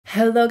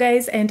Hello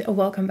guys, and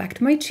welcome back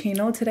to my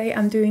channel. Today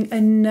I'm doing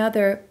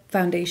another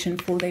foundation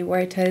full day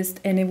wear test,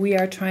 and we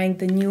are trying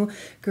the new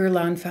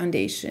Guerlain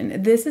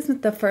Foundation. This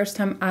isn't the first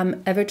time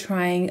I'm ever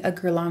trying a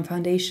Guerlain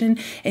foundation,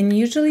 and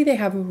usually they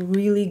have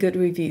really good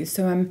reviews,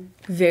 so I'm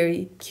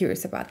very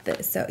curious about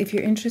this. So if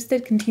you're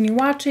interested, continue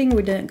watching.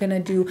 We're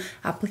gonna do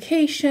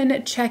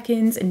application,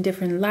 check-ins, and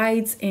different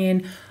lights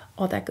and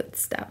all that good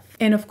stuff.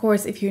 And of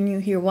course, if you're new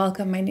here,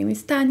 welcome. My name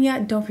is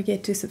Tania. Don't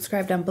forget to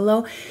subscribe down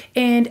below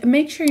and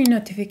make sure your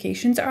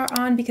notifications are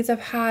on, because I've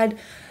had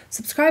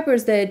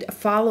subscribers that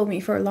follow me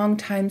for a long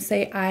time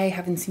say I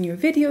haven't seen your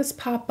videos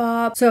pop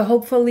up. So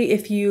hopefully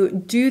if you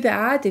do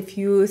that, if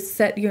you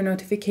set your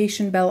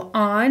notification bell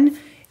on,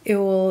 it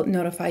will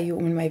notify you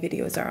when my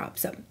videos are up.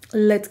 So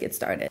let's get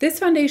started. This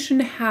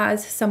foundation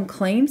has some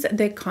claims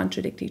that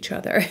contradict each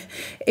other.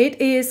 It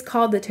is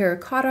called the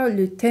Terracotta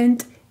Le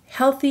Teint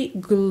Healthy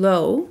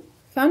Glow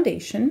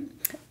Foundation.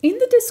 In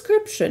the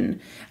description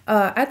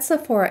at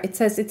Sephora, it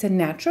says it's a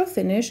natural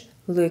finish,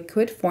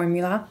 liquid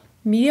formula,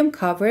 medium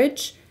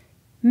coverage,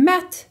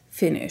 matte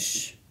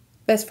finish.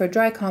 Best for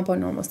dry, combo,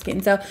 normal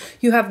skin. So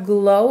you have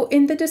glow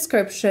in the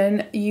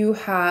description, you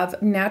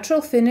have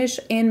natural finish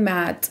and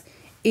matte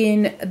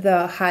in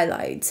the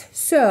highlights.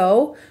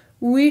 So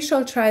we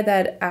shall try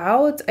that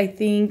out. I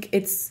think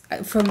it's,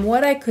 from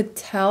what I could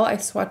tell, I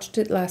swatched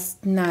it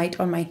last night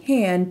on my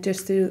hand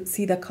just to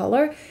see the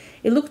color.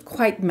 It looked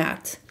quite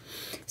matte.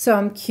 So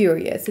I'm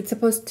curious. It's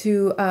supposed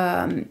to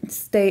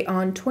stay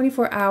on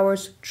 24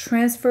 hours,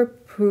 transfer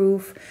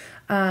proof,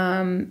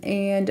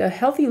 and a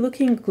healthy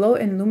looking glow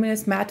and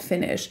luminous matte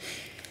finish.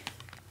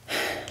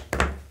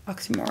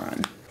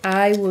 Oxymoron.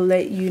 I will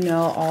let you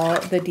know all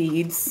the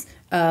deeds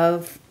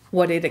of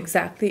what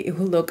it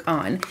will look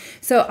on.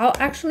 So I'll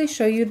actually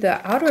show you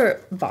the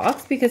outer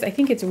box because I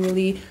think it's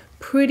really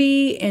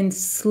pretty and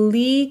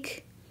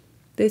sleek.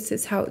 This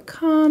is how it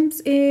comes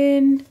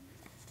in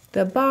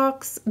the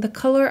box. The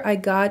color I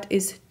got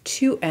is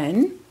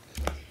 2N,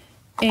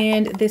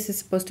 and this is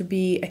supposed to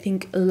be, I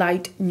think,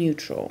 light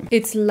neutral.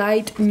 It's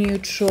light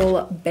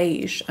neutral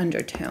beige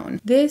undertone.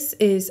 This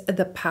is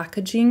the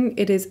packaging.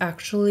 It is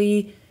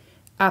actually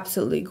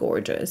absolutely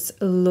gorgeous.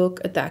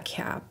 Look at that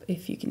cap,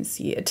 if you can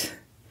see it.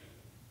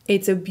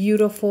 It's a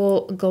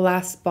beautiful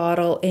glass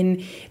bottle,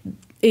 and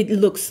it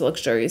looks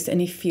luxurious and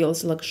it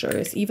feels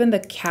luxurious. Even the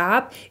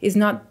cap is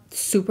not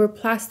super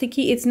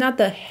plasticky. It's not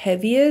the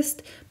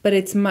heaviest, but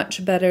it's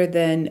much better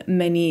than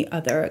many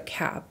other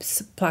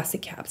caps,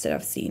 plastic caps that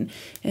I've seen.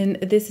 And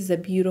this is a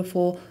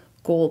beautiful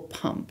gold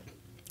pump.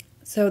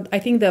 So I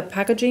think the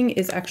packaging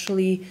is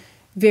actually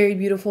very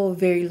beautiful,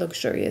 very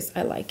luxurious.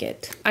 I like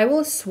it. I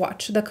will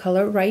swatch the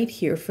color right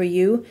here for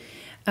you.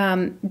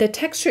 The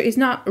texture is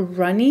not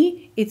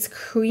runny, it's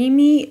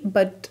creamy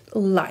but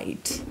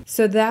light.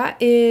 So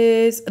that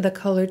is the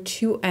color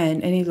 2N,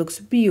 and it looks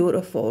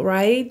beautiful,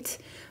 right?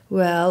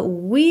 Well,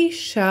 we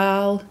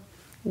shall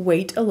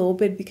wait a little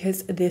bit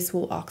because this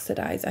will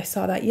oxidize. I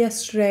saw that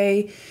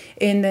yesterday,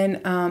 and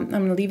then I'm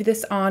gonna leave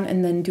this on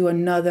and then do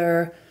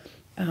another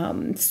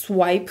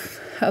swipe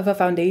of a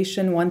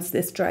foundation once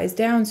this dries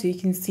down so you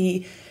can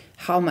see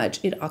how much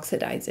it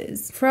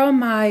oxidizes. From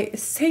my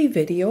save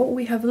video,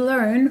 we have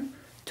learned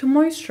to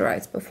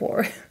moisturize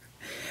before.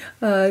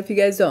 If you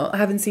guys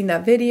haven't seen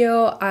that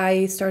video,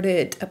 I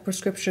started a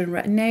prescription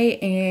retin-A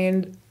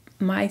and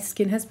my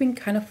skin has been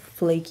kind of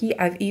flaky.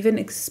 I've even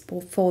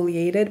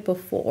exfoliated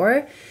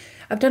before.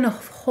 I've done a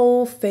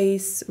whole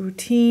face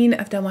routine.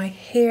 I've done my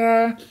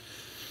hair,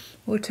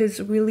 which is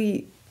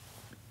really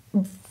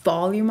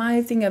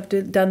volumizing.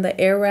 I've done the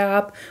air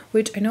wrap,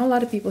 which I know a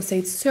lot of people say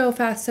it's so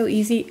fast, so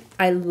easy.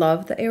 I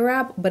love the air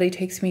wrap, but it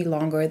takes me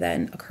longer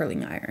than a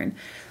curling iron.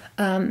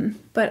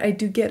 But I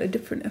do get a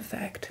different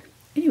effect.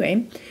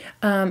 Anyway,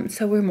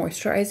 so we're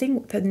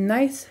moisturizing with a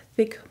nice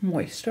thick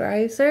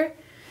moisturizer,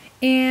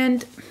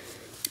 and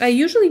I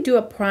usually do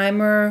a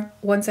primer,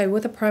 one side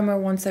with a primer,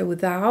 one side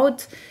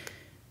without.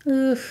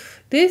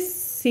 This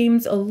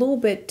seems a little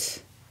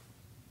bit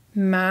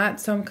matte,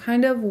 so I'm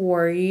kind of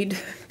worried.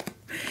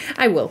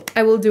 I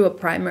will do a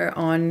primer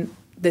on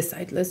this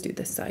side. Let's do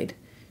this side.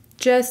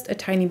 Just a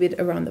tiny bit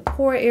around the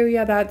pore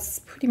area. That's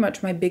pretty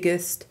much my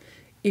biggest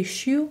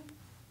issue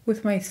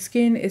with my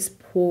skin, is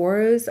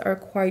pores are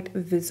quite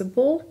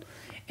visible,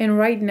 and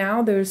right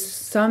now there's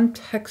some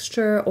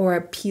texture or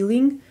a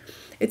peeling.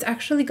 It's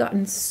actually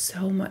gotten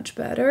so much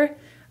better,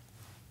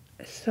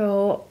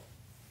 so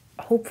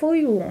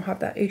hopefully we won't have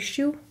that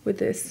issue with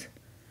this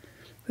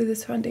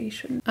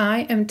foundation.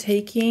 I am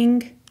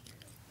taking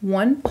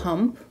one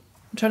pump.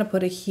 I'm trying to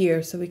put it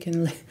here so we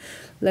can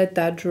let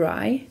that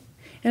dry,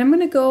 and I'm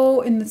gonna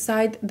go in the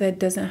side that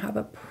doesn't have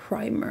a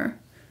primer.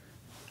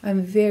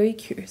 I'm very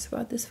curious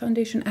about this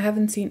foundation. I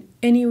haven't seen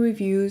any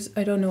reviews.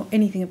 I don't know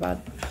anything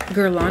about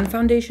Guerlain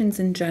foundations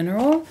in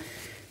general,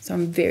 so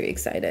I'm very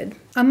excited.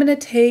 I'm gonna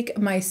take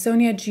my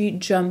Sonia G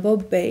Jumbo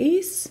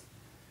base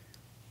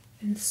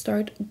and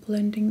start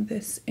blending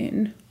this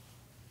in.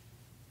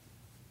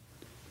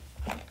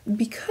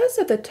 Because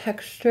of the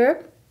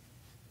texture,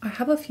 I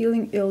have a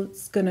feeling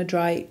it's gonna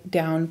dry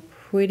down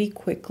pretty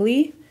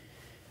quickly.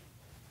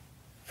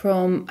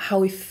 from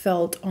how it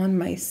felt on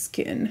my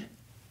skin.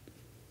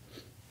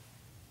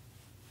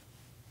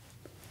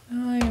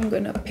 I am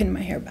gonna pin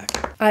my hair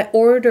back. I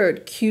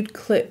ordered cute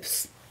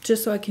clips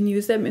just so I can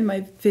use them in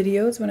my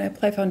videos when I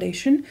apply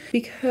foundation,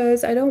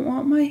 because I don't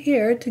want my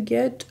hair to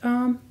get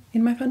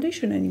in my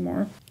foundation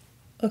anymore.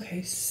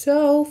 Okay,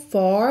 so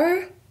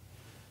far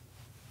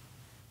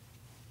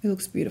it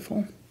looks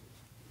beautiful.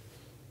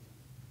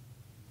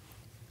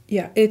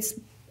 Yeah, it's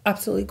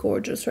absolutely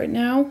gorgeous right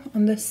now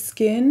on the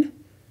skin.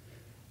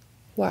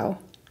 Wow.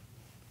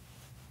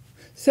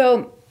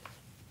 So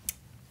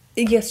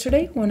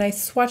yesterday when I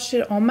swatched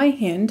it on my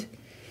hand,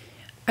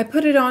 I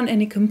put it on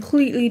and it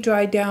completely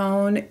dried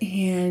down,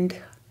 and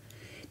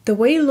the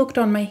way it looked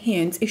on my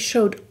hands, it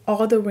showed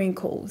all the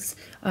wrinkles.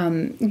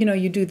 You know,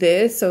 you do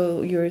this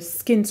so your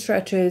skin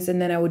stretches,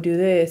 and then I would do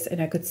this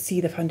and I could see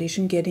the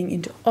foundation getting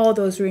into all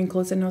those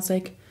wrinkles, and I was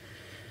like,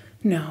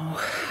 no,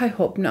 I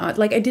hope not.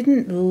 Like, I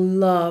didn't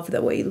love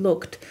the way it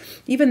looked.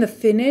 Even the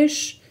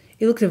finish,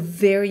 it looked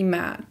very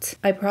matte.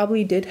 I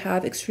probably did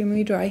have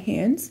extremely dry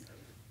hands,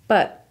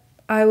 but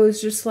I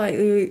was just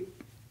slightly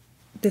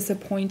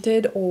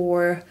disappointed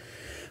or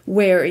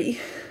wary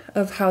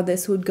of how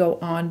this would go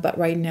on. But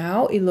right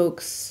now it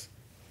looks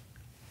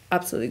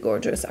absolutely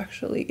gorgeous.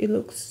 Actually, it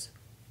looks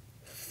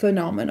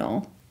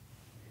phenomenal.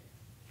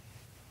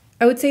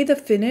 I would say the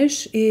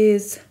finish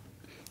is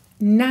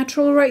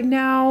natural right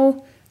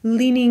now,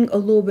 leaning a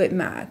little bit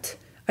matte.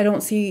 I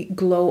don't see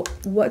glow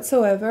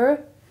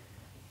whatsoever.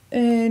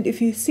 And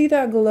if you see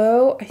that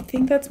glow, I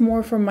think that's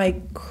more from my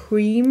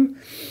cream,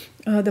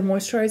 the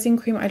moisturizing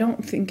cream. I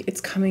don't think it's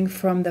coming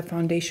from the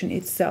foundation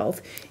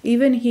itself.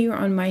 Even here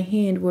on my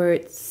hand where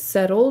it's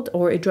settled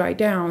or it dried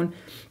down,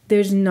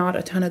 there's not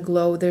a ton of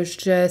glow. There's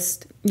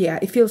just, yeah,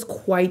 it feels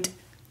quite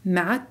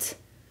matte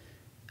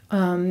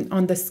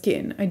on the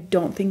skin. I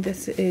don't think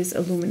this is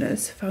a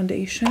luminous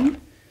foundation.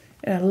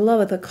 And I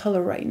love the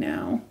color right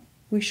now.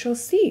 We shall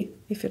see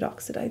if it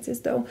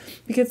oxidizes though,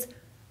 because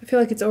I feel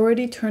like it's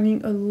already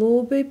turning a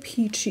little bit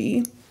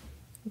peachy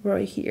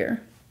right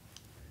here.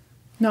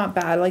 Not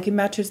bad, like it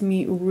matches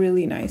me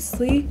really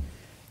nicely,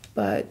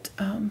 but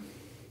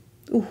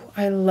ooh,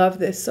 I love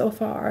this so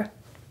far.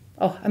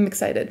 Oh, I'm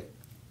excited.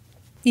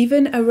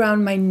 Even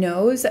around my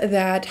nose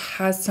that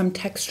has some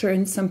texture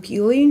and some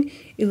peeling,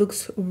 it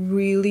looks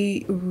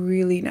really,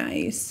 really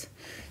nice.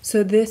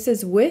 So this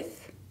is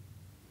with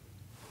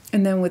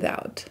and then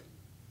without.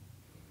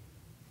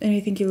 And I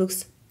think it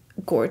looks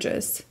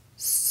gorgeous.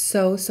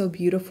 So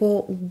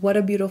beautiful. What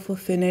a beautiful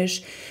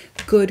finish.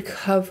 Good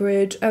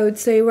coverage. I would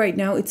say right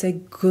now it's a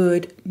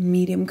good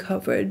medium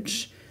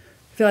coverage.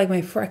 I feel like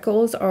my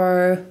freckles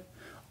are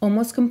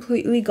almost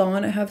completely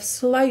gone. I have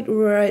slight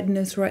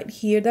redness right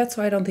here. That's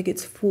why I don't think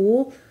it's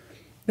full,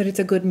 but it's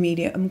a good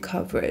medium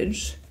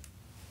coverage.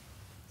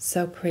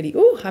 So pretty.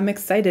 Oh, I'm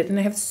excited, and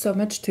I have so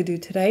much to do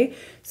today,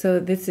 so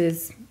this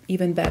is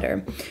even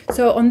better.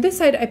 So on this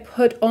side I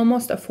put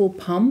almost a full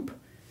pump,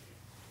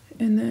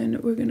 and then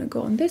we're gonna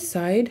go on this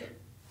side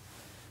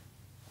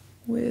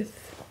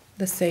with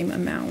the same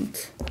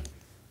amount.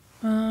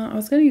 I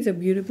was gonna use a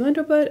beauty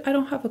blender, but I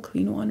don't have a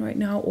clean one right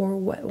now or a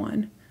wet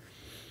one.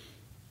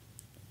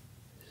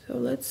 So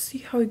let's see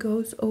how it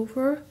goes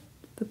over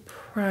the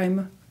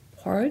prime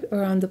part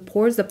around the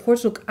pores. The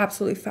pores look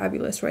absolutely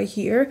fabulous right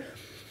here.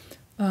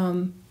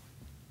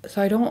 So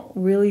I don't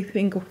really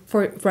think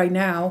for right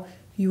now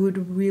you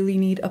would really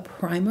need a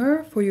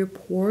primer for your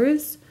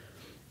pores.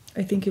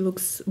 I think it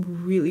looks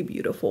really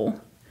beautiful.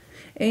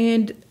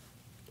 And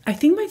I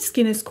think my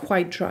skin is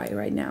quite dry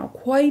right now,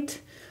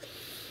 quite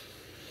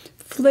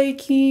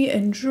flaky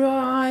and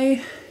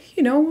dry.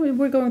 You know,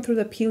 we're going through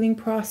the peeling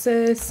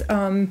process,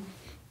 and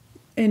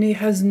it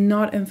has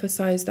not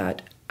emphasized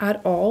that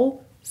at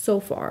all so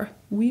far.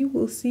 We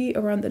will see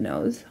around the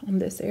nose on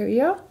this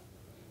area.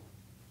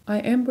 I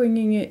am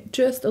bringing it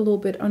just a little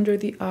bit under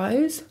the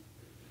eyes.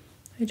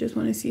 I just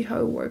want to see how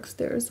it works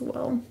there as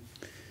well.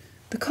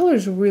 The color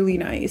is really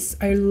nice.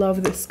 I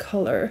love this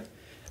color.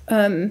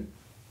 It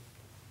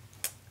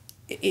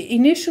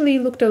initially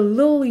looked a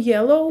little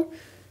yellow,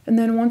 and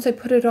then once I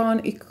put it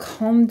on, it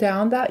calmed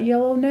down that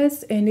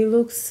yellowness, and it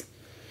looks,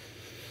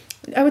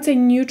 I would say,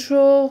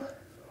 neutral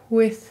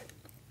with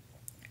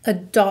a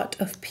dot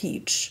of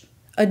peach.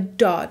 A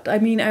dot. I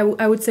mean, I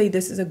would say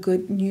this is a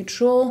good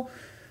neutral,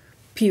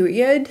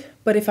 period.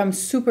 But if I'm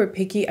super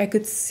picky, I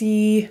could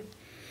see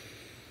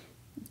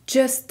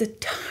just the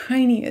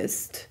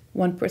tiniest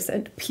 1%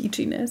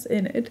 peachiness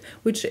in it,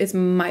 which is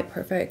my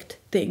perfect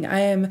thing. I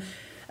am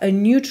a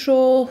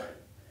neutral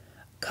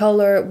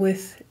color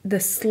with the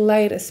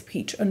slightest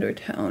peach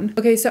undertone.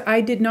 Okay, so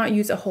I did not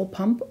use a whole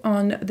pump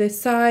on this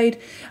side.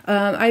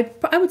 I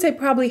would say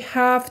probably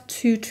half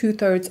to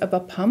 2/3 of a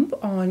pump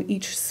on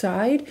each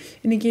side,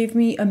 and it gave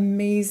me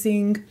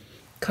amazing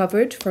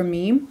coverage for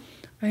me.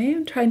 I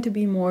am trying to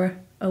be more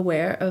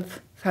aware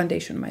of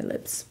foundation on my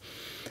lips.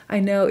 I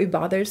know it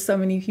bothers so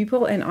many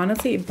people, and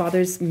honestly, it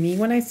bothers me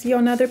when I see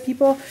on other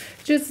people.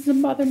 It just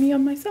doesn't bother me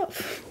on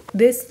myself.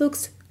 This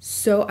looks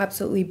so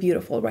absolutely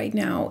beautiful right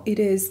now. It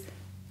is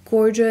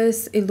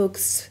gorgeous. It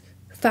looks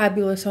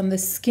fabulous on the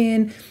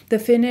skin. The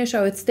finish,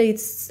 I would say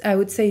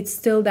it's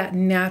still that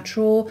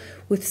natural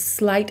with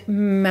slight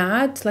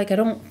matte. Like I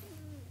don't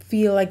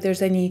feel like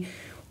there's any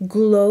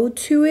glow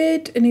to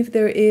it, and if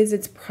there is,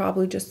 it's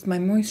probably just my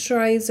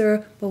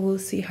moisturizer, but we'll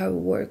see how it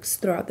works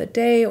throughout the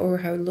day or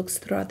how it looks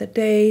throughout the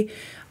day.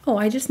 Oh,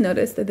 I just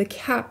noticed that the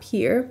cap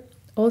here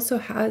also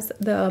has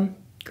the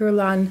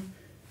Guerlain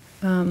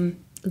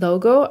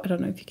logo. I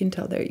don't know if you can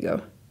tell. There you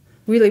go.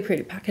 Really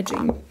pretty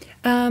packaging.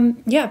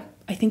 Yeah,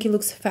 I think it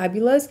looks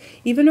fabulous.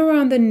 Even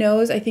around the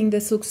nose, I think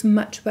this looks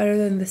much better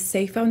than the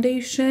Safe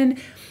foundation.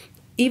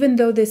 Even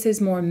though this is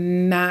more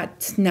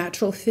matte,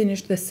 natural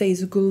finish, the Safe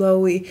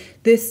glowy,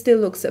 this still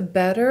looks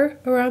better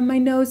around my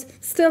nose.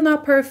 Still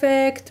not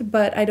perfect,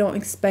 but I don't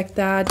expect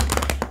that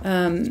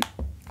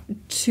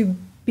to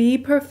be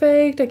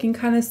perfect. I can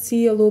kind of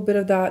see a little bit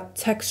of that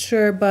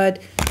texture, but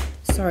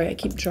sorry, I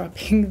keep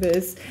dropping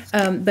this.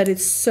 But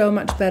it's so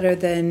much better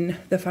than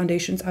the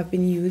foundations I've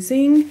been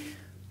using.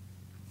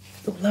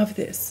 Love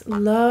this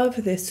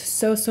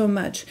so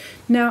much.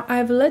 Now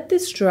I've let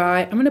this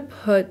dry. I'm gonna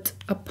put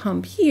a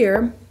pump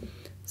here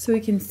so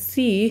we can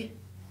see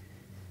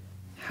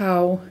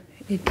how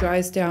it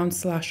dries down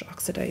slash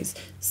oxidize.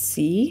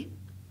 See,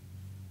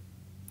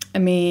 I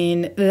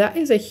mean, that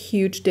is a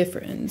huge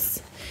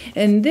difference.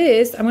 And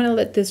this, I'm gonna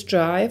let this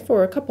dry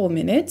for a couple of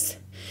minutes,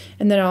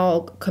 and then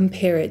I'll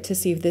compare it to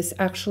see if this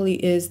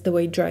actually is the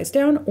way it dries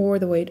down or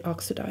the way it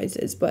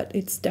oxidizes. But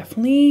it's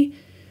definitely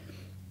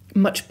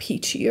much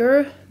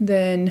peachier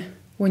than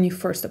when you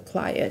first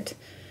apply it.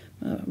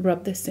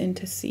 Rub this in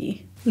to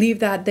see. Leave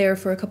that there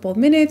for a couple of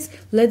minutes.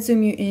 Let's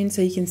zoom you in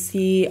so you can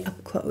see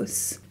up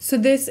close. So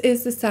this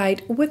is the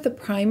side with the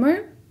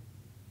primer,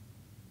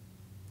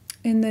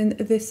 and then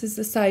this is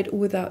the side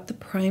without the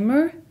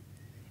primer,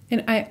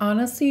 and I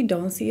honestly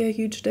don't see a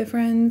huge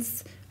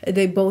difference.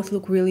 They both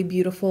look really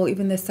beautiful.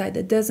 Even the side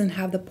that doesn't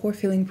have the pore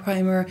filling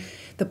primer,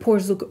 the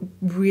pores look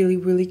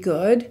really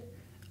good.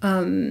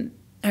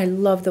 I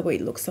love the way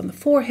it looks on the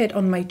forehead,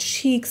 on my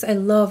cheeks. I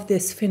love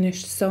this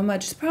finish so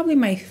much. It's probably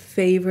my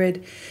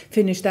favorite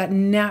finish, that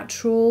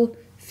natural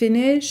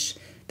finish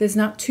that's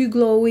not too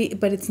glowy,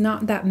 but it's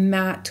not that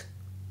matte,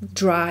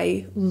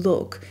 dry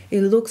look.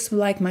 It looks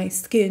like my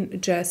skin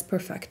just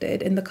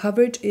perfected, and the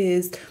coverage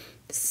is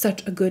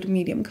such a good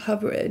medium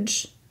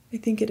coverage. I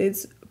think it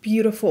is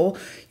beautiful.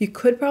 You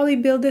could probably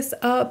build this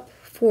up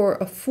for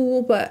a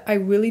full, but I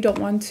really don't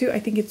want to. I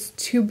think it's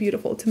too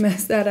beautiful to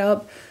mess that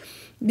up,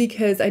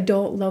 because I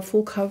don't love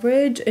full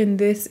coverage, and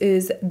this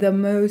is the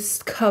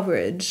most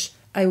coverage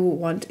I will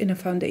want in a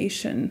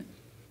foundation.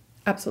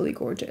 Absolutely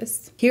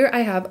gorgeous. Here I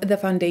have the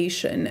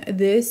foundation.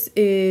 This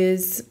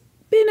is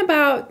been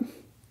about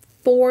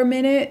 4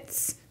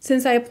 minutes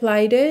since I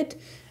applied it,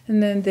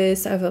 and then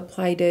this I've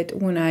applied it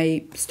when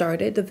I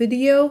started the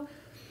video.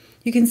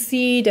 You can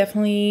see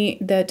definitely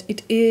that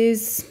it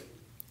is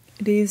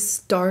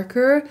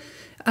darker.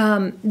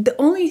 The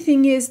only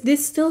thing is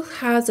this still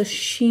has a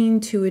sheen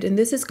to it, and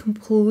this is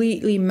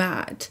completely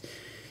matte.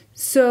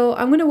 So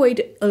I'm gonna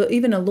wait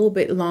even a little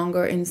bit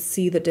longer and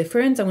see the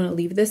difference. I'm gonna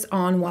leave this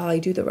on while I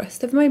do the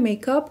rest of my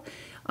makeup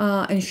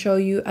and show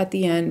you at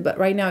the end. But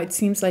right now it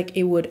seems like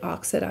it would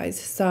oxidize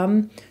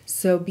some,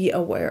 so be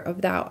aware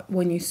of that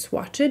when you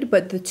swatch it.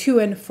 But the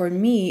 2N for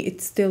me, it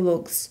still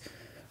looks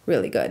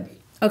really good.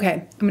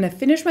 Okay, I'm gonna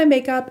finish my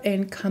makeup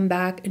and come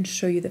back and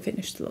show you the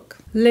finished look.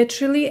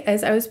 Literally,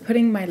 as I was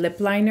putting my lip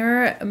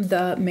liner,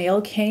 the mail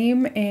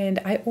came, and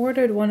I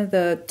ordered one of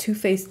the Too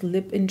Faced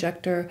lip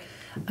injector,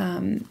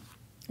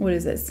 what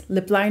is this,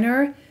 lip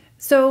liner.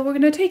 So we're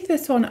gonna take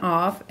this one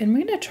off, and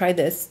we're gonna try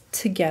this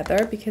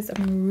together because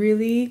I'm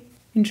really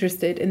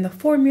interested in the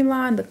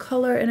formula and the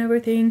color and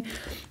everything.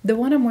 The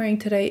one I'm wearing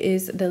today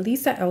is the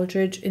Lisa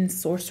Eldridge in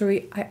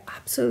Sorcery. I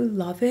absolutely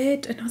love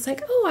it, and I was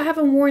like, oh, I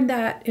haven't worn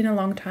that in a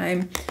long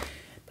time,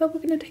 but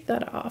we're gonna take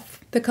that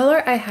off. The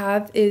color I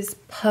have is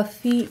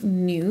Puffy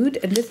Nude,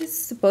 and this is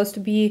supposed to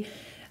be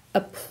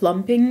a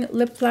plumping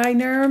lip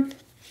liner.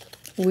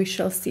 We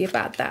shall see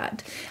about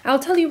that. I'll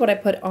tell you what I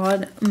put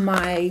on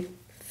my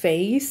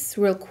face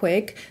real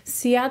quick.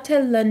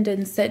 Seattle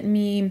London sent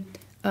me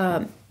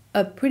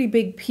a pretty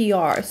big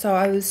PR, so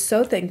I was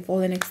so thankful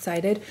and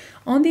excited.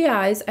 On the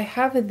eyes, I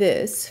have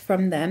this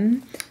from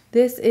them.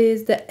 This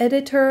is the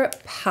Editor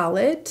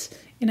palette,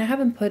 and I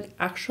haven't put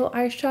actual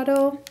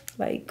eyeshadow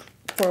like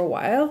for a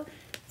while,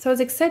 so I was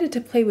excited to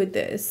play with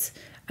this.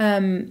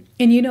 And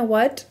you know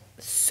what?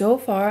 So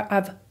far,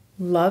 I've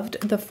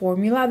loved the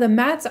formula. The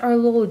mattes are a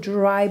little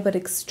dry but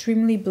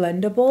extremely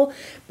blendable,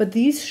 but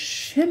these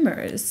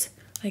shimmers,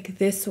 like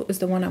this is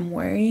the one I'm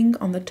wearing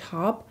on the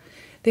top,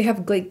 they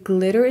have like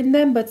glitter in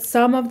them, but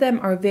some of them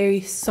are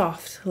very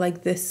soft,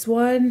 like this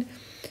one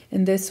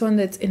and this one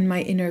that's in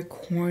my inner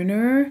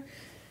corner.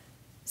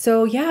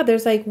 So yeah,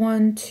 there's like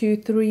 1, 2,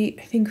 3,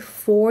 I think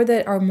 4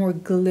 that are more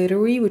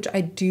glittery, which I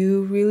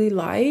do really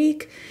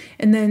like.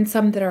 And then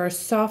some that are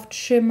soft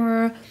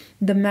shimmer.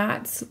 The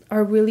mattes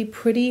are really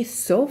pretty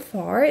so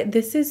far.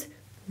 This is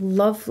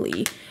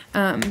lovely.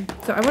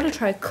 So I want to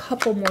try a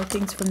couple more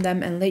things from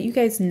them and let you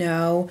guys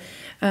know.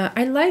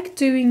 I like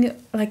doing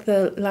like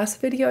the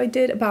last video I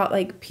did about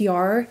like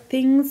PR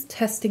things,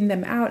 testing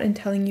them out and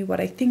telling you what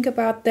I think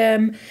about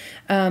them.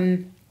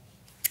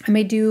 I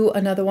may do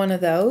another one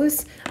of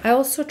those. I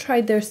also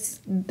tried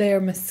their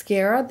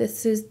mascara.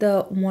 This is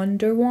the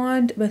Wonder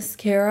Wand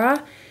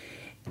mascara.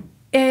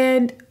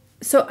 And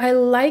so I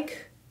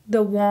like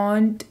the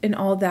wand and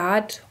all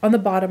that. On the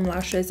bottom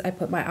lashes, I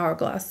put my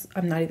Hourglass.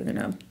 I'm not even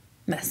gonna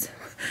mess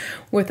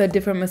with a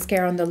different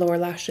mascara on the lower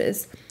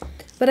lashes.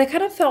 But I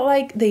kind of felt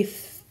like they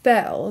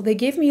fell. They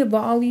gave me a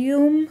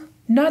volume,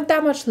 not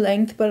that much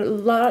length, but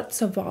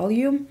lots of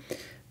volume.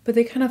 But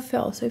they kind of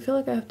fell, so I feel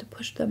like I have to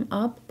push them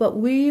up. But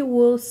we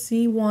will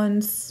see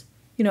once,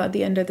 you know, at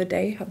the end of the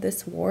day how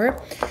this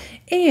wore.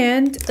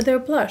 And their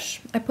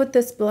blush. I put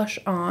this blush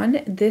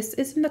on. This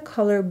is in the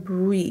color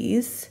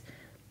Breeze,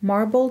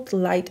 Marbled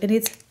Light, and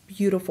it's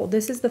beautiful.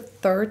 This is the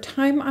third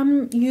time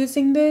I'm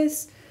using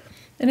this,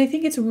 and I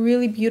think it's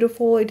really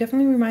beautiful. It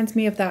definitely reminds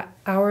me of that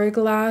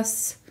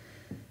Hourglass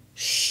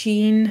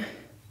Sheen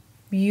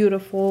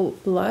beautiful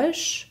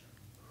blush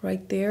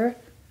right there.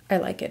 I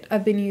like it.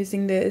 I've been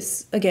using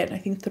this, again, I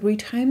think 3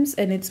 times,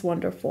 and it's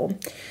wonderful.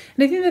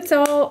 And I think that's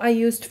all I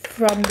used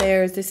from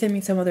theirs. They sent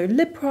me some other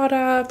lip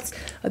products,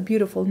 a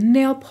beautiful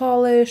nail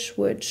polish,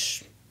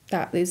 which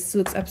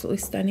looks absolutely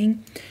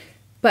stunning.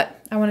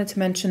 But I wanted to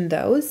mention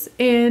those.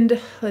 And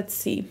let's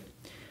see.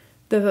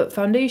 The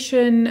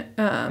foundation,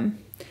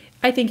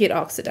 I think it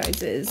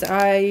oxidizes.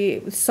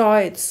 I saw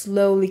it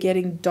slowly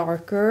getting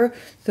darker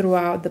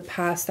throughout the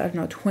past, I don't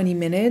know, 20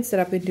 minutes that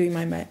I've been doing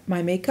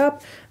my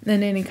makeup.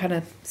 And then it kind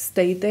of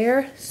stayed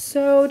there.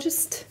 So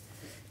just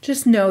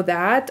know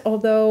that.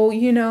 Although,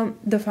 you know,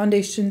 the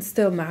foundation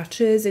still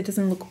matches. It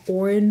doesn't look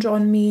orange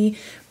on me.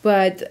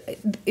 But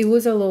it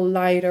was a little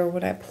lighter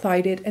when I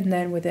applied it. And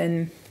then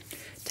within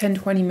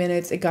 10-20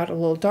 minutes, it got a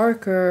little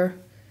darker.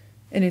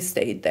 And it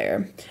stayed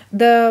there.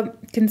 The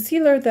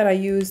concealer that I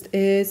used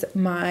is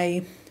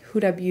my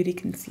Huda Beauty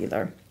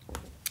concealer.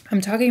 I'm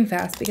talking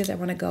fast because I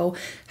want to go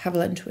have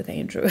lunch with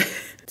Andrew.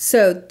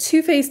 So,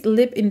 Too Faced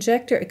Lip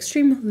Injector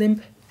Extreme Lip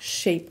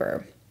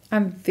Shaper.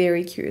 I'm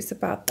very curious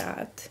about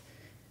that.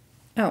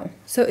 Oh,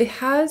 so it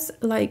has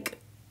like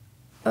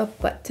a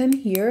button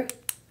here.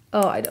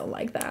 Oh, I don't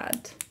like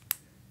that.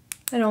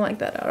 I don't like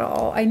that at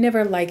all. I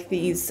never like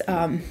these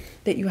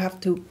that you have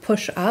to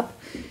push up.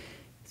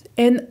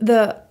 And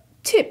the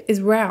tip is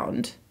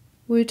round,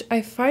 which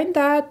I find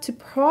that to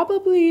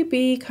probably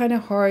be kind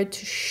of hard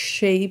to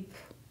shape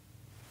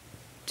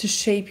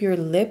your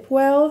lip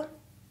well.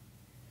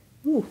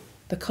 Ooh,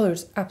 the color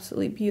is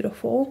absolutely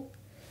beautiful.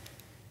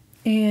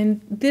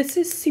 And this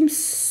seems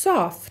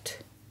soft.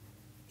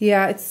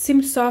 Yeah, it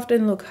seems soft,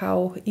 and look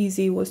how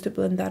easy it was to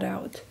blend that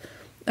out.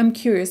 I'm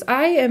curious.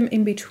 I am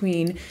in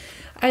between.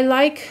 I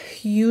like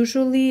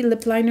usually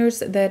lip liners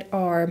that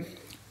are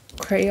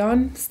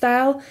crayon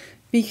style,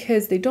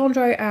 because they don't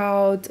dry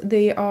out.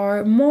 They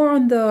are more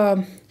on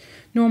the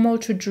normal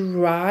to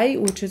dry,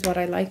 which is what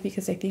I like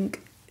because I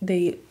think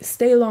they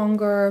stay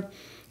longer.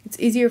 It's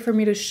easier for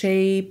me to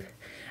shape.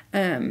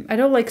 I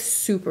don't like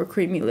super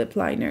creamy lip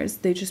liners.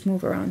 They just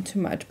move around too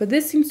much. But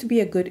this seems to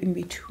be a good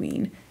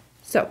in-between.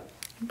 So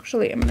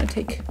actually, I'm going to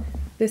take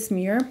this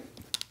mirror.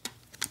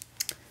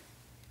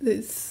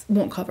 This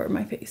won't cover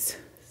my face.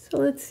 So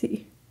let's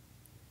see.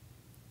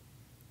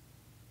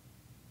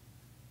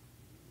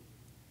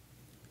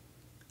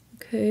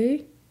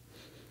 Okay,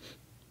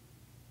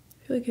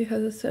 I feel like it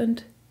has a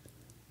scent.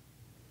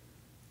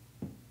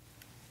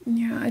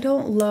 Yeah, I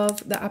don't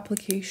love the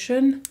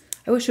application.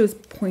 I wish it was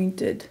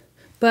pointed,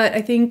 but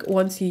I think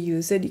once you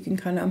use it, you can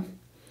kind of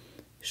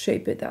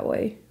shape it that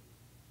way.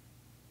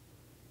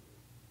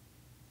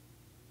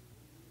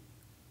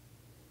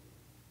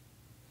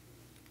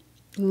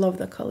 Love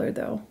the color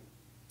though.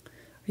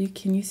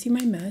 Can you see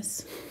my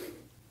mess?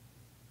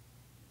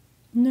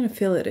 I'm gonna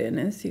fill it in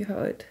and see how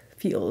it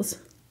feels.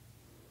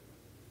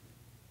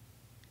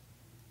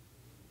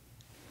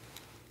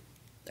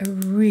 I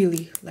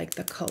really like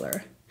the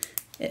color.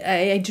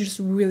 I just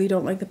really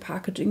don't like the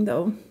packaging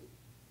though.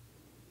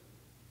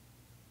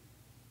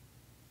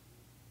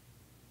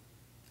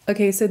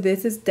 Okay, so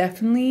this is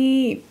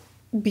definitely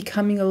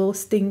becoming a little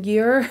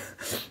stingier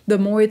the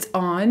more it's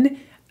on.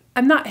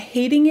 I'm not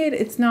hating it.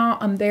 It's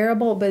not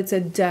unbearable, but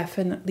it's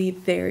definitely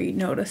very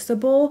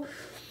noticeable.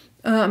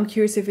 I'm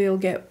curious if it'll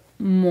get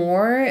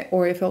more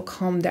or if it'll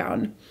calm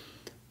down.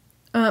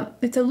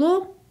 It's a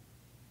little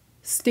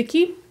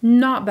sticky,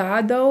 not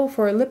bad though.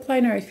 For a lip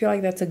liner, I feel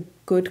like that's a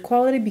good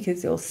quality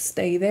because it'll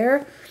stay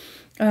there.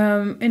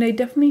 And I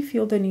definitely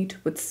feel the need to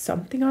put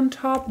something on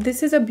top.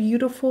 This is a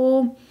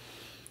beautiful,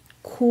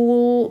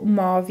 cool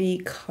mauve-y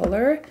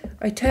color.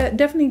 I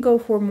definitely go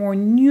for more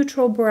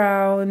neutral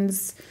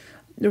browns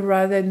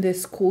rather than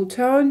this cool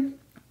tone.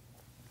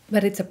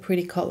 But it's a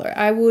pretty color.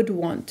 I would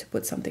want to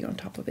put something on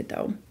top of it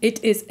though.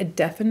 It is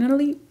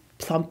definitely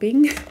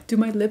plumping. Do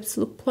my lips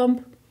look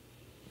plump?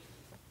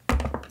 I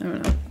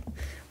don't know.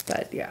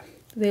 But yeah,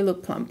 They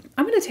look plump.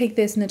 I'm going to take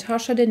this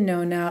Natasha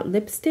Denona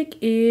lipstick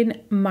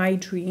in My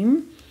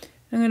Dream.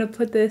 I'm going to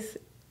put this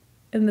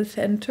in the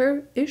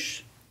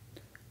center-ish.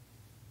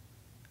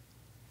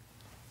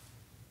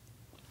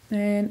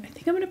 And I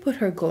think I'm going to put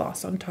her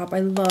gloss on top. I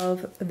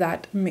love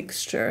that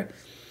mixture.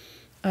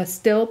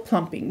 Still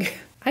plumping.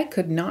 I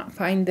could not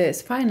find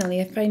this. Finally,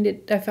 I found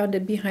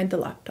it behind the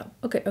laptop.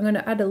 Okay, I'm going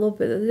to add a little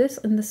bit of this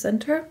in the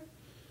center.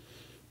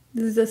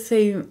 This is the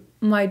same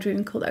My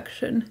Dream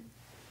collection.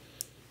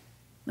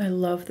 I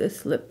love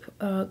this lip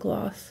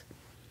gloss.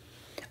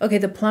 Okay,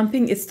 the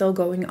plumping is still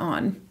going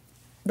on.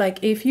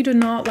 Like, if you do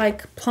not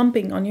like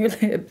plumping on your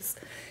lips,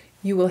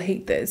 you will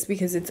hate this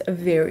because it's a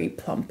very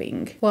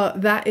plumping. Well,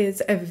 that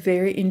is a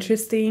very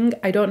interesting.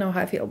 I don't know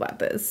how I feel about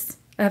this.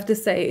 I have to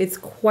say it's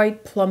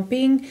quite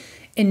plumping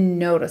and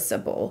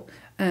noticeable.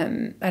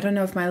 I don't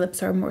know if my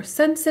lips are more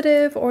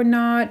sensitive or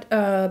not,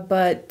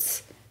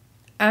 but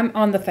I'm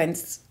on the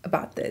fence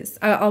about this.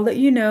 I'll let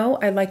you know.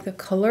 I like the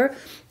color.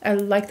 I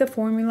like the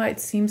formula.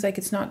 It seems like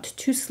it's not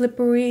too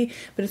slippery,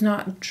 but it's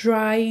not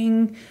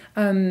drying.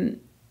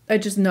 I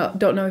just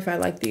don't know if I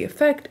like the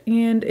effect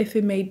and if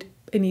it made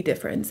any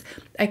difference.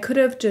 I could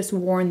have just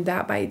worn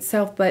that by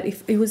itself, but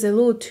if it was a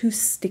little too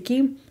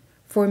sticky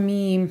for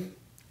me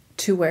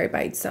to wear it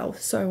by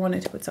itself, so I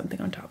wanted to put something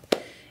on top.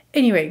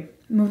 Anyway,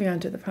 moving on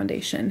to the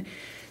foundation.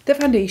 The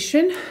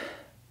foundation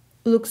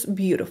looks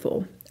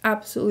beautiful,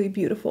 absolutely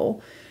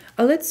beautiful.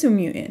 Let's zoom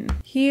you in.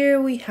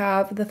 Here we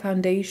have the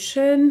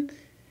foundation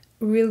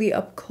really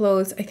up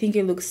close. I think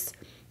it looks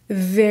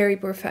very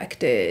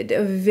perfected,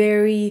 a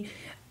very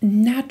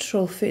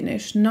natural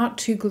finish, not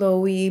too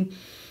glowy.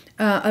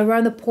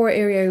 Around the pore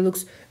area, it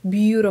looks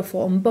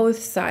beautiful on both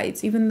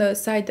sides, even the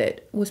side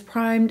that was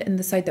primed and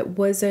the side that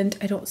wasn't.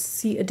 I don't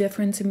see a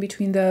difference in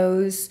between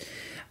those.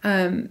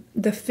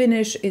 The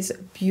finish is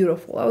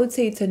beautiful. I would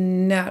say it's a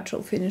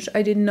natural finish.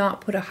 I did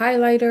not put a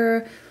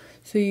highlighter,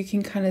 so you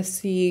can kind of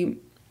see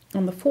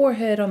on the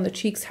forehead, on the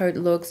cheeks, how it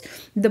looks.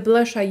 The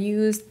blush I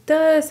used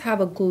does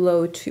have a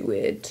glow to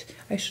it.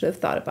 I should have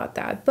thought about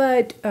that,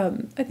 but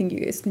I think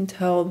you guys can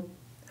tell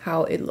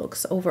how it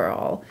looks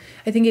overall.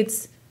 I think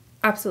it's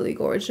absolutely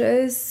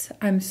gorgeous.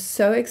 I'm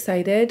so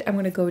excited. I'm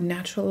gonna go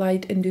natural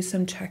light and do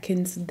some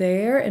check-ins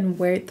there and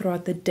wear it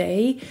throughout the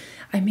day.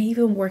 I may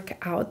even work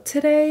out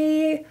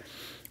today.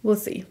 We'll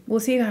see. We'll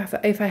see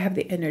if I have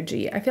the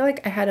energy. I feel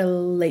like I had a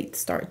late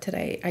start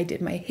today. I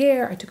did my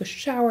hair, I took a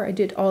shower, I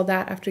did all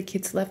that after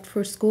kids left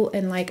for school,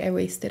 and like I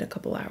wasted a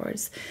couple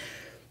hours.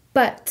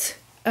 But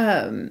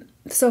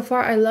so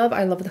far I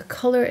love the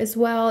color as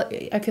well.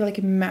 I feel like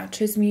it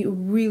matches me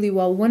really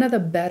well. One of the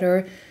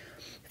better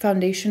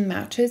foundation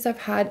matches I've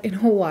had in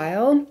a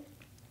while,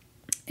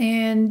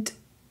 and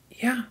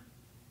yeah,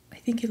 I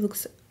think it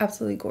looks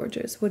absolutely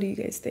gorgeous. What do you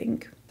guys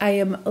think? I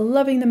am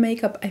loving the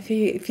makeup. I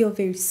feel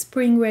very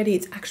spring ready.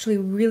 It's actually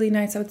really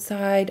nice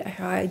outside.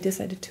 I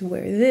decided to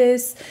wear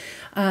this.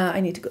 I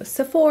need to go to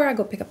Sephora,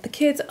 go pick up the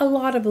kids, a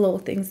lot of little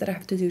things that I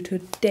have to do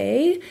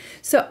today.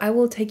 So I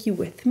will take you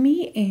with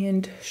me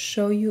and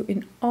show you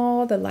in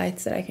all the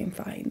lights that I can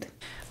find.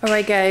 All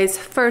right, guys,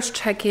 first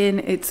check-in,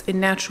 it's in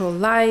natural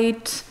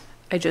light.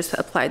 I just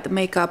applied the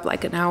makeup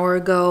like an hour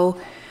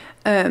ago.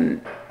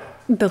 The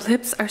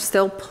lips are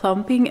still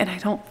plumping and I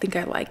don't think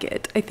I like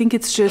it. I think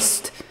it's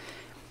just,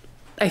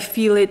 I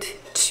feel it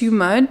too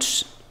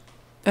much.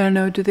 I don't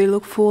know, do they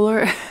look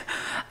fuller?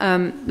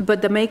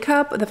 But the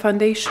makeup, the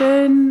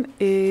foundation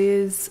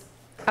is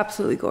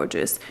absolutely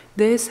gorgeous.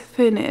 This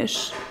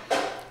finish,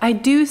 I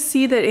do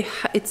see that it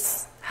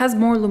has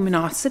more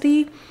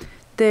luminosity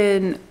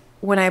than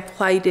when I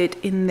applied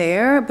it in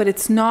there, but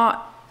it's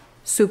not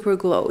super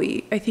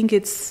glowy. I think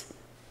it's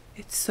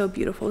so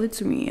beautiful. Let's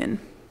zoom in.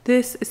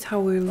 This is how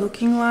we're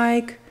looking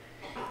like.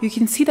 You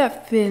can see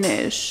that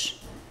finish,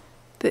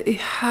 that it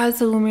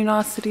has a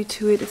luminosity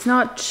to it. It's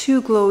not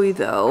too glowy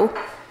though.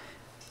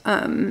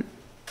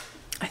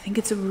 I think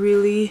it's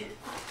really,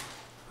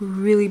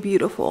 really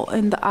beautiful.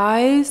 And the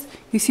eyes,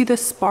 you see the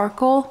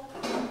sparkle?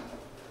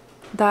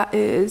 That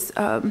is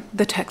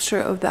the texture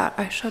of that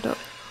eyeshadow.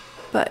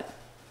 But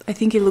I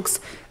think it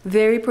looks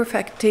very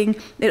perfecting.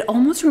 It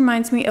almost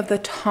reminds me of the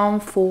Tom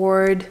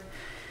Ford,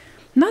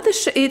 not the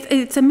shade,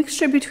 it's a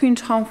mixture between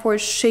Tom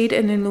Ford Shade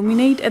and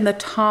Illuminate and the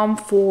Tom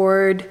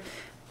Ford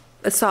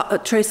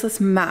Traceless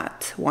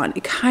Matte one.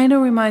 It kind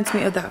of reminds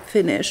me of that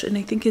finish, and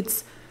I think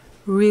it's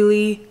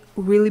really,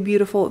 really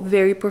beautiful,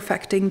 very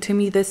perfecting. To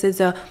me, this is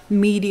a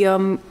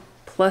medium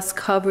plus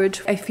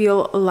coverage. I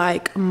feel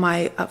like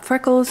my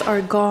freckles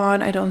are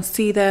gone. I don't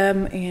see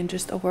them, and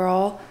just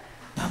overall,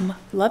 I'm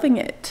loving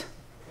it.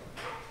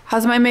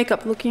 How's my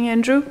makeup looking,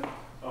 Andrew?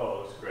 Oh, it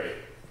looks great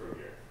from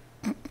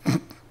here.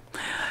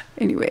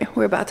 Anyway,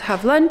 we're about to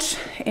have lunch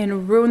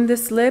and ruin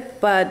this lip,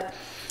 but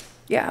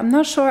yeah, I'm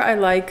not sure I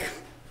like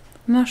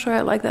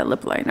that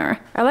lip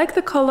liner. I like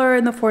the color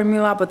and the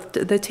formula, but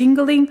the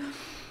tingling,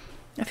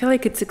 I feel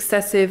like it's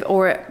excessive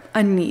or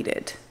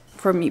unneeded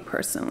for me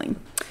personally.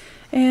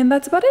 And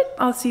that's about it.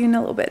 I'll see you in a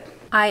little bit.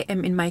 I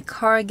am in my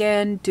car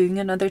again doing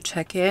another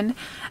check-in.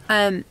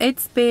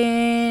 It's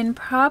been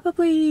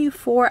probably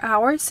 4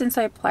 hours since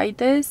I applied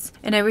this,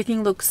 and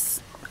everything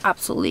looks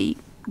absolutely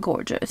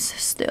gorgeous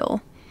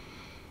still.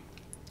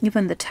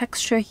 Even the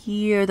texture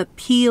here, the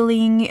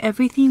peeling,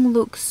 everything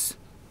looks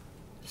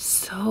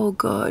so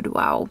good.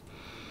 Wow.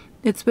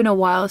 It's been a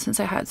while since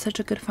I had such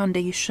a good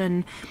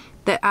foundation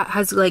that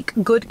has like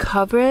good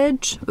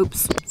coverage.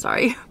 Oops,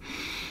 sorry.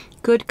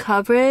 Good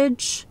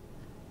coverage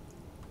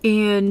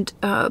and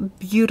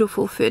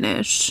beautiful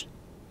finish.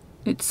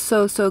 It's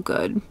so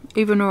good.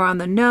 Even around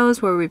the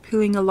nose where we're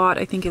peeling a lot,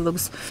 I think it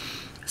looks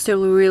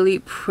still really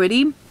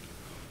pretty.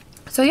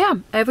 So yeah,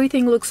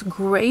 everything looks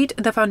great.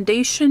 The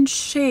foundation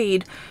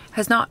shade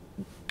has not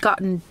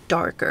gotten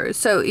darker,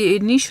 so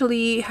it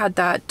initially had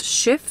that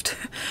shift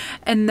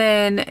and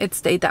then it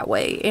stayed that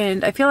way,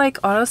 and I feel like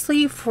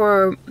honestly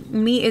for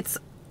me it's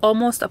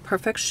almost a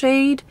perfect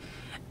shade.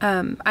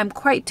 I'm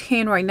quite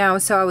tan right now,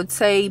 so I would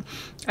say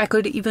I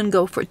could even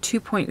go for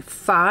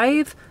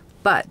 2.5,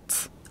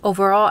 but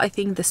overall I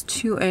think this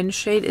 2N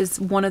shade is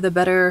one of the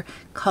better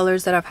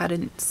colors that I've had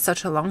in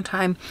such a long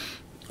time.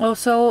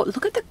 Also,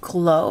 look at the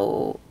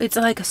glow. It's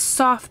like a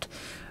soft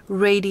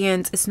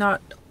radiance. It's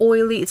not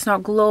oily, it's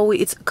not glowy,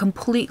 it's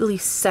completely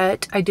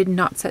set. I did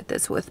not set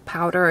this with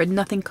powder and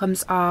nothing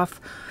comes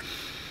off.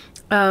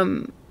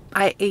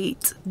 I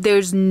ate.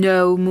 There's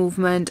no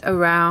movement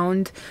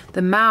around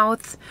the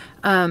mouth,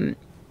 and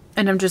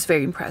I'm just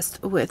very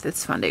impressed with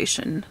this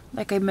foundation.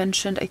 Like I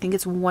mentioned, I think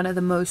it's one of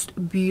the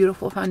most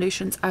beautiful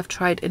foundations I've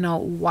tried in a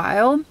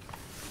while.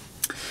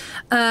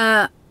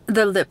 The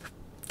lip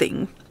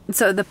thing.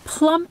 So the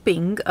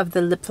plumping of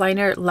the lip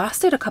liner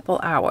lasted a couple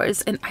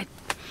hours, and I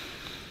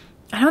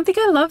don't think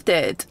I loved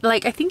it.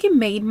 Like, I think it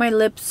made my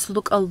lips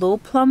look a little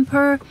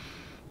plumper,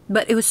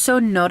 but it was so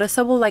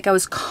noticeable, like I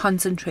was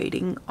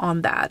concentrating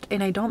on that,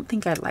 and I don't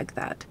think I like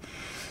that.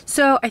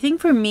 So I think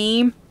for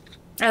me,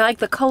 I like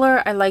the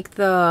color, I like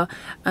the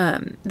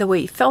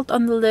way it felt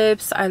on the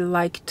lips, I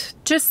liked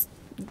just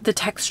the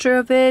texture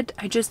of it.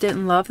 I just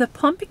didn't love the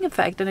plumping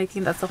effect, and I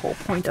think that's the whole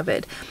point of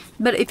it.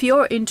 But if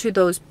you're into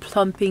those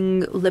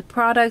plumping lip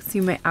products,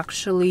 you may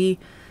actually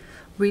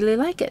really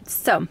like it.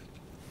 So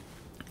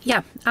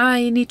yeah,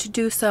 I need to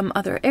do some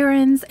other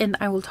errands and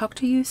I will talk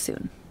to you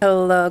soon.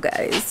 Hello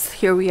guys,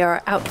 here we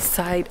are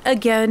outside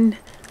again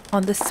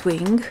on the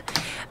swing.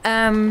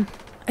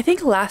 I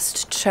think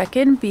last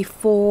check-in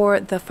before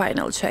the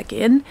final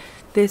check-in,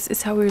 this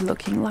is how we're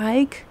looking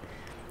like.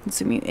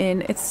 Zooming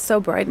in, it's so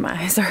bright,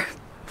 my eyes are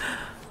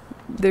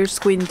they're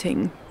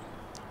squinting.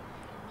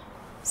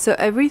 So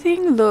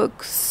everything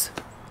looks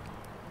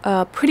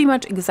pretty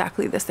much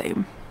exactly the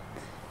same.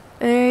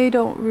 I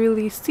don't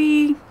really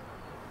see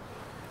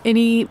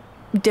any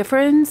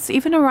difference.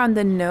 Even around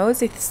the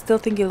nose, I still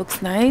think it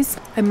looks nice.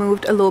 I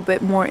moved a little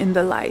bit more in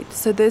the light.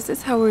 So this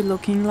is how we're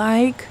looking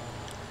like.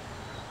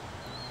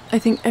 I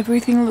think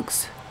everything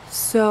looks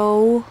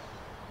so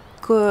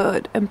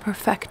good and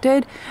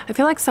perfected. I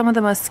feel like some of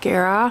the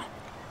mascara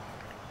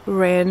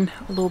ran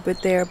a little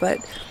bit there, but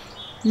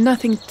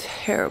nothing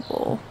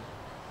terrible.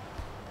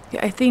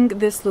 Yeah, I think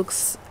this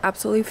looks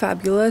absolutely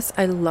fabulous.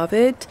 I love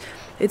it.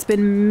 It's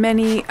been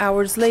many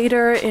hours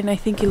later and I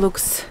think it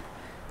looks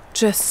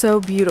just so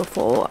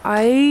beautiful.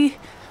 I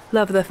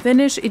love the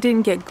finish. It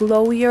didn't get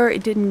glowier,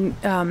 it didn't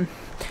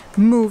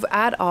move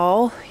at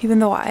all. Even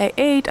though I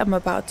ate, I'm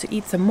about to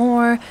eat some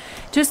more.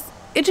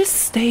 It just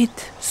stayed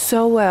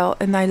so well,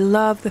 and I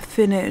love the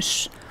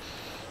finish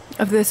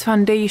of this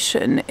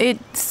foundation. It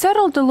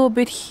settled a little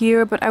bit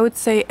here, but I would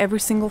say every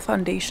single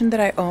foundation that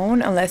I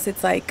own, unless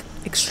it's like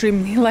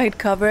extremely light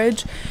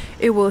coverage,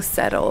 it will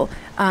settle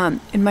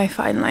in my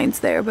fine lines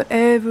there. But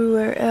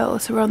everywhere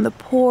else, around the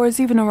pores,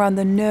 even around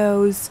the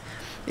nose,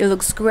 it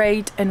looks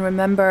great. And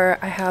remember,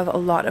 I have a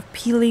lot of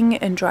peeling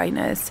and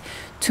dryness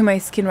to my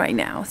skin right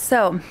now,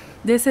 so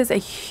this is a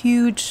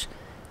huge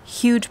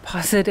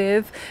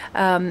positive.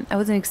 I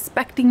wasn't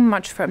expecting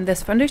much from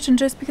this foundation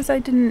just because I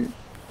didn't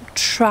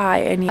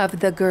try any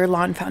of the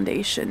Guerlain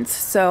foundations,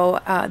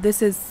 so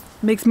this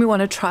makes me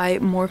want to try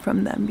more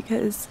from them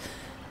because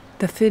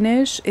the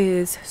finish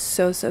is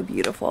so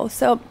beautiful.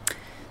 So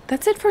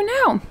that's it for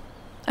now.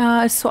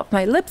 I swapped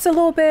my lips a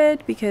little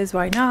bit because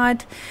why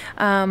not,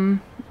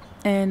 and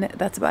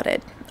that's about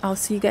it. I'll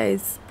see you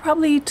guys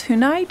probably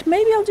tonight.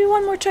 Maybe I'll do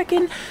one more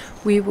check-in,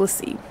 we will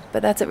see,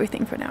 but that's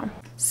everything for now.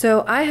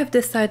 So I have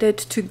decided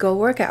to go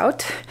work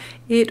out.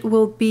 It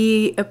will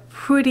be a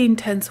pretty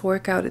intense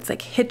workout. It's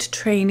like HIIT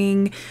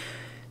training.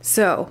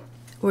 So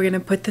we're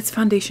gonna put this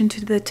foundation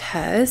to the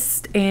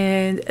test,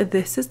 and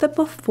this is the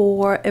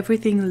before.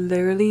 Everything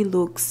literally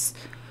looks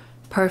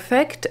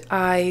perfect.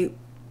 I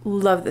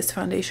love this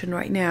foundation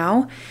right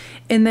now.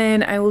 And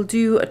then I will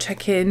do a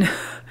check-in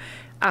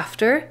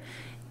after,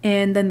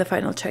 and then the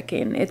final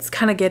check-in. It's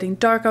kind of getting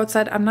dark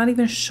outside. I'm not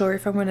even sure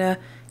if I'm gonna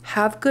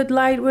have good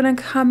light when I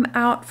come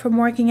out from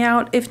working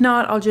out. If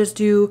not, I'll just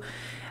do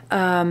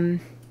an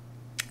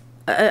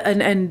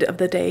end of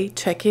the day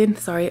check-in.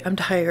 Sorry, I'm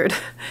tired.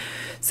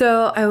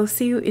 So I will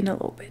see you in a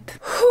little bit.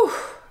 Whew,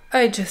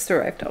 I just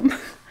arrived home.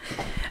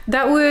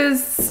 That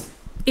was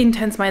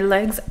intense. My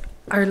legs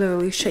are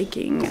literally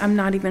shaking. I'm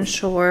not even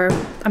sure.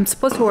 I'm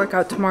supposed to work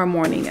out tomorrow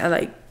morning at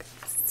like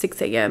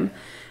 6 a.m.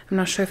 I'm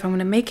not sure if I'm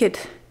gonna make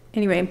it.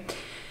 Anyway,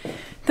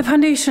 the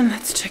foundation,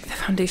 let's check the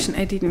foundation.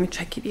 I didn't even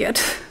check it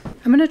yet.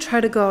 I'm gonna try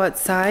to go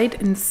outside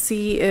and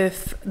see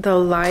if the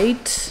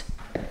light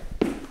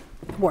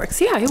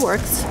works. Yeah, it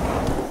works.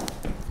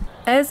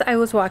 As I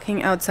was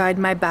walking outside,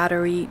 my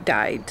battery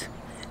died.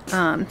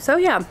 So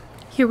yeah,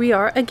 here we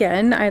are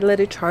again. I let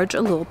it charge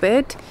a little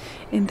bit,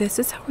 and this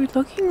is how we're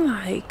looking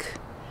like.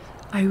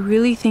 I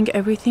really think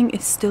everything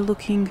is still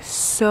looking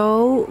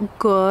so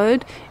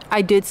good.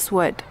 I did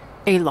sweat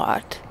a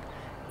lot,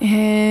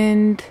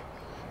 and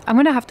I'm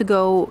gonna have to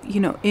go, you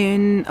know,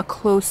 in a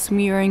close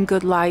mirror in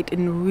good light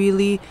and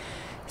really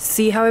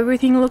see how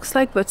everything looks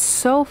like. But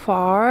so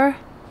far,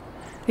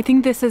 I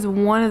think this is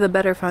one of the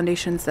better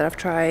foundations that I've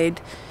tried,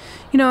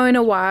 you know, in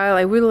a while.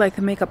 I really like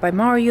the Makeup by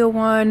Mario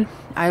one.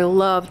 I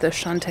love the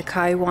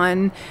Chantecaille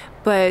one,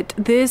 but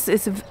this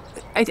is,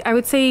 I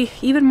would say,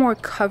 even more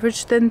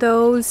coverage than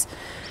those,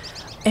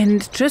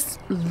 and just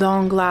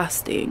long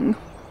lasting.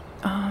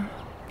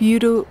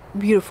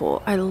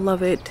 Beautiful. I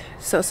love it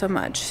so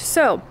much.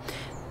 So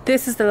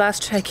this is the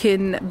last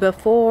check-in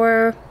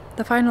before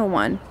the final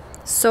one.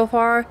 So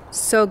far,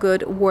 so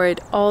good. Wore it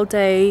all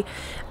day.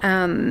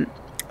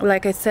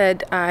 Like I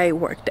said, I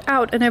worked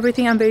out and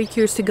everything. I'm very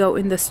curious to go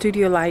in the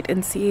studio light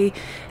and see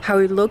how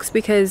it looks,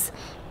 because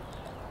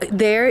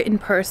there in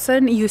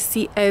person you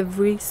see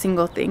every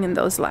single thing in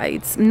those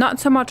lights. Not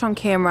so much on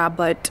camera,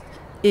 but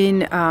in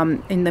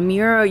the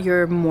mirror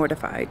you're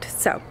mortified.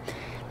 So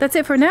that's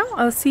it for now.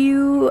 I'll see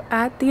you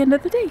at the end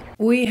of the day.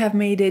 We have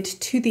made it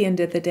to the end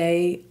of the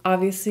day.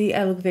 Obviously,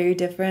 I look very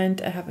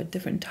different. I have a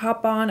different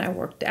top on. I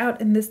worked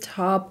out in this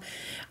top.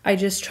 I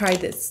just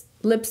tried this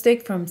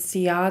lipstick from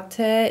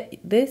Ciate.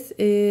 This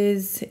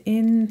is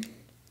in,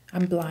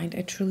 I'm blind,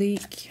 I truly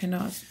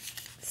cannot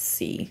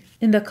see,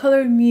 in the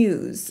color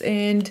Muse,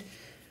 and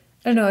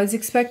I don't know, I was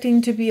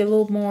expecting to be a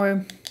little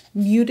more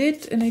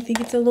muted, and I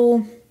think it's a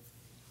little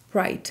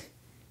bright.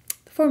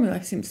 The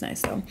formula seems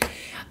nice though.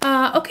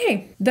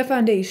 Okay, the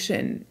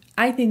foundation.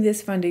 I think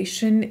this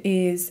foundation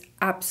is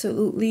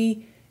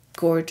absolutely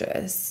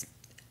gorgeous,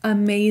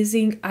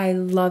 amazing. I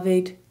love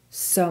it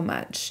so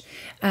much.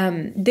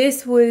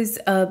 This was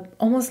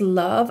almost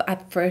love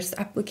at first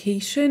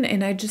application,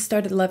 and I just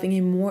started loving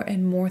it more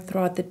and more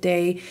throughout the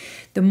day.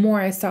 The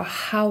more I saw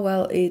how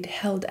well it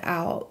held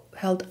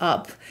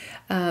up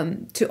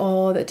to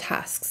all the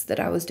tasks that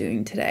I was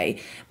doing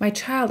today. My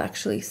child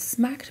actually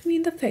smacked me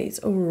in the face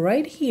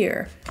right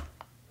here.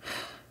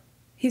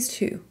 He's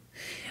 2.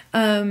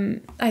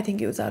 I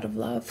think it was out of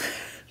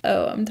love.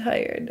 Oh, I'm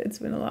tired. It's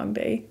been a long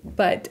day,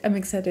 but I'm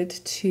excited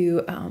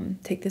to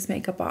take this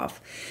makeup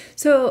off.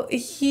 So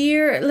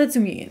here, let's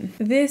zoom in.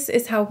 This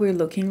is how we're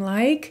looking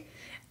like.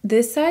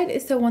 This side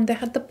is the one that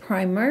had the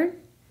primer,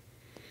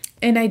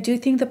 and I do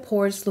think the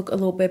pores look a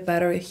little bit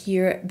better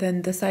here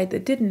than the side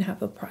that didn't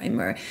have a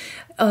primer.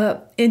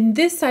 In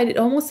this side, it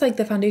almost like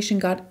the foundation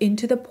got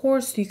into the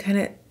pores, so you kind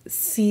of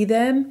see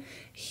them.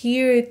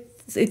 Here,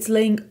 it's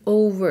laying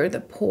over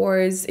the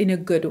pores in a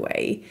good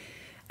way.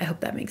 I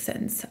hope that makes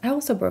sense. I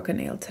also broke a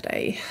nail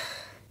today.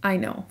 I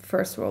know,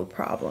 first world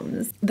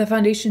problems. The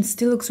foundation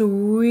still looks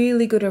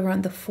really good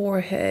around the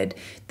forehead.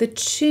 The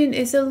chin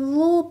is a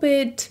little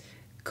bit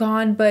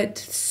gone, but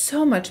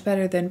so much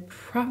better than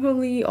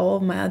probably all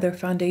of my other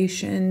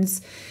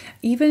foundations.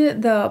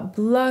 Even the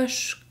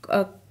blush,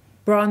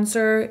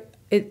 bronzer,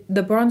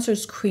 the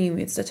bronzer's cream.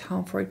 It's the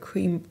Tom Ford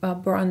cream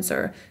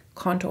bronzer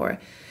contour.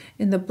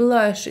 In the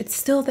blush, it's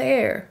still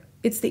there.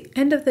 It's the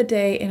end of the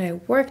day, and I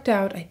worked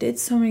out, I did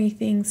so many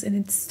things, and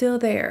it's still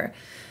there.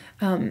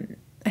 I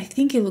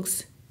think it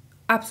looks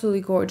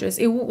absolutely gorgeous.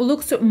 It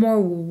looks more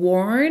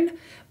worn,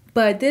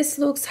 but this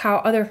looks how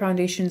other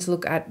foundations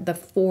look at the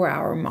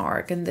 4-hour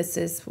mark, and this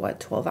is what,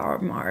 12-hour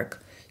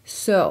mark.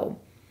 So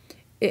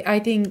I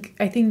think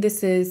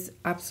this is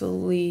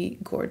absolutely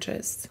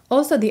gorgeous.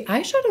 Also, the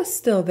eyeshadow is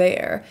still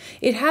there.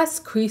 It has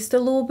creased a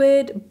little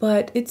bit,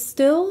 but it's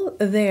still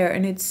there,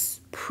 and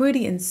it's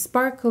pretty and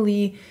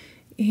sparkly.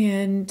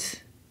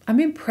 And I'm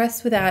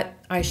impressed with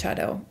that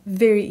eyeshadow.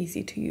 Very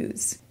easy to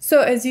use.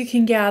 So as you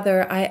can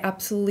gather, I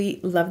absolutely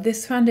love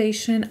this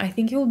foundation. I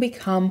think it will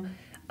become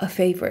a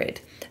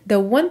favorite. The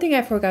one thing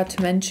I forgot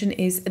to mention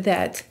is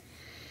that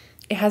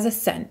it has a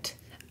scent.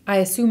 I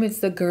assume it's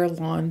the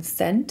Guerlain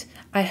scent.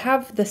 I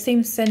have the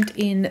same scent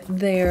in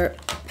their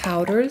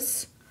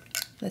powders.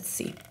 Let's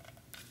see.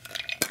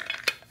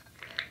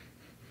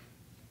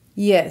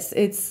 Yes,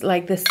 it's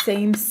like the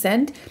same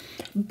scent,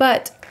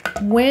 but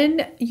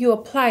when you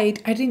apply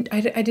it, I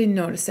didn't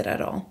notice it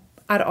at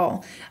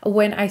all.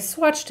 When I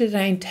swatched it,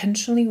 I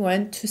intentionally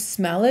went to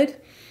smell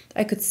it.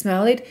 I could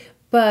smell it,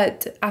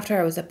 but after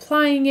I was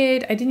applying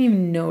it, I didn't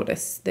even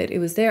notice that it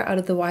was there.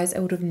 Otherwise, I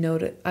would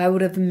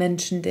have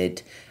mentioned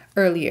it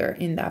earlier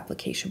in the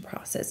application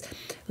process.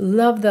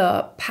 Love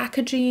the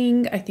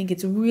packaging. I think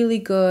it's really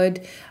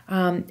good.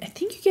 I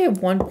think you get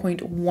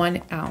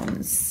 1.1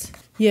 ounce.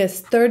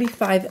 Yes,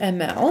 35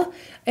 ml.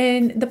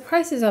 And the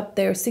price is up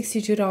there,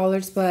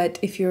 $62. But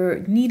if you're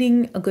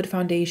needing a good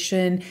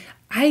foundation,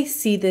 I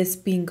see this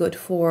being good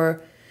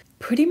for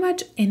pretty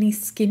much any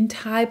skin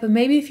type. But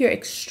maybe if you're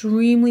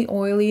extremely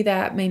oily,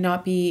 that may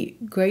not be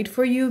great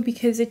for you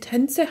because it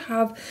tends to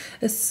have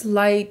a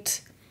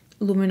slight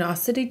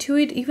luminosity to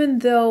it, even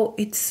though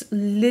it's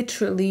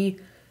literally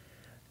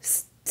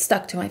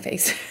stuck to my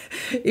face.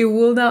 It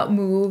will not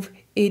move.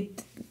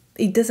 It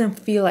doesn't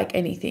feel like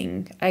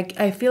anything.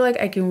 I feel like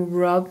I can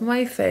rub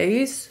my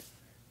face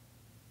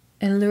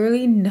and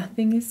literally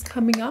nothing is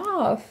coming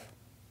off.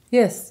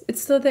 Yes,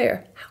 it's still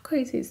there. How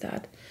crazy is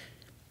that?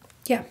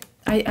 Yeah,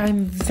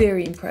 I'm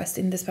very impressed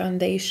in this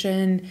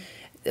foundation.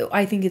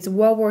 I think it's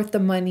well worth the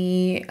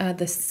money.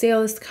 The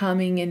sale is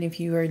coming, and if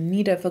you are in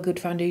need of a good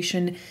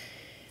foundation,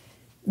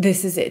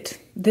 this is it.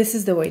 This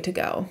is the way to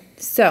go.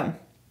 So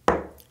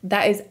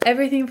that is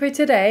everything for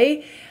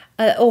today.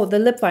 Oh, the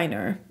lip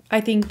liner. I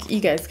think you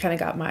guys kind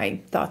of got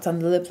my thoughts on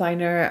the lip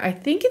liner. I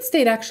think it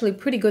stayed actually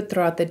pretty good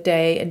throughout the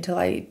day until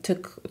I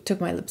took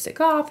my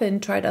lipstick off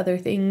and tried other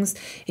things.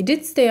 It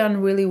did stay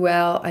on really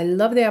well. I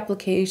love the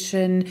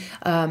application,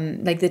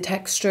 like the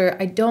texture.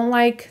 I don't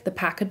like the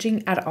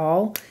packaging at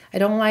all. I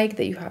don't like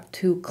that you have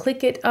to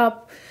click it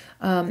up.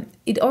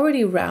 It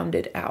already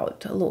rounded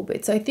out a little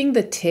bit. So I think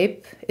the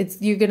tip,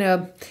 you're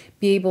gonna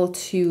be able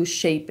to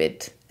shape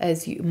it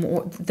as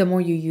the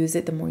more you use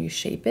it, the more you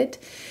shape it.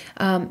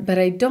 But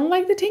I don't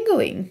like the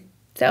tingling.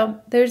 So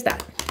there's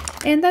that.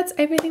 And that's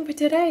everything for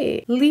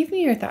today. Leave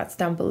me your thoughts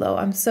down below.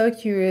 I'm so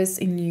curious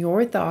in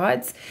your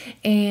thoughts,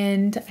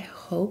 and I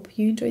hope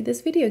you enjoyed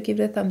this video.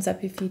 Give it a thumbs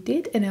up if you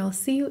did, and I'll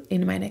see you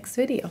in my next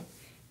video.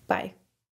 Bye.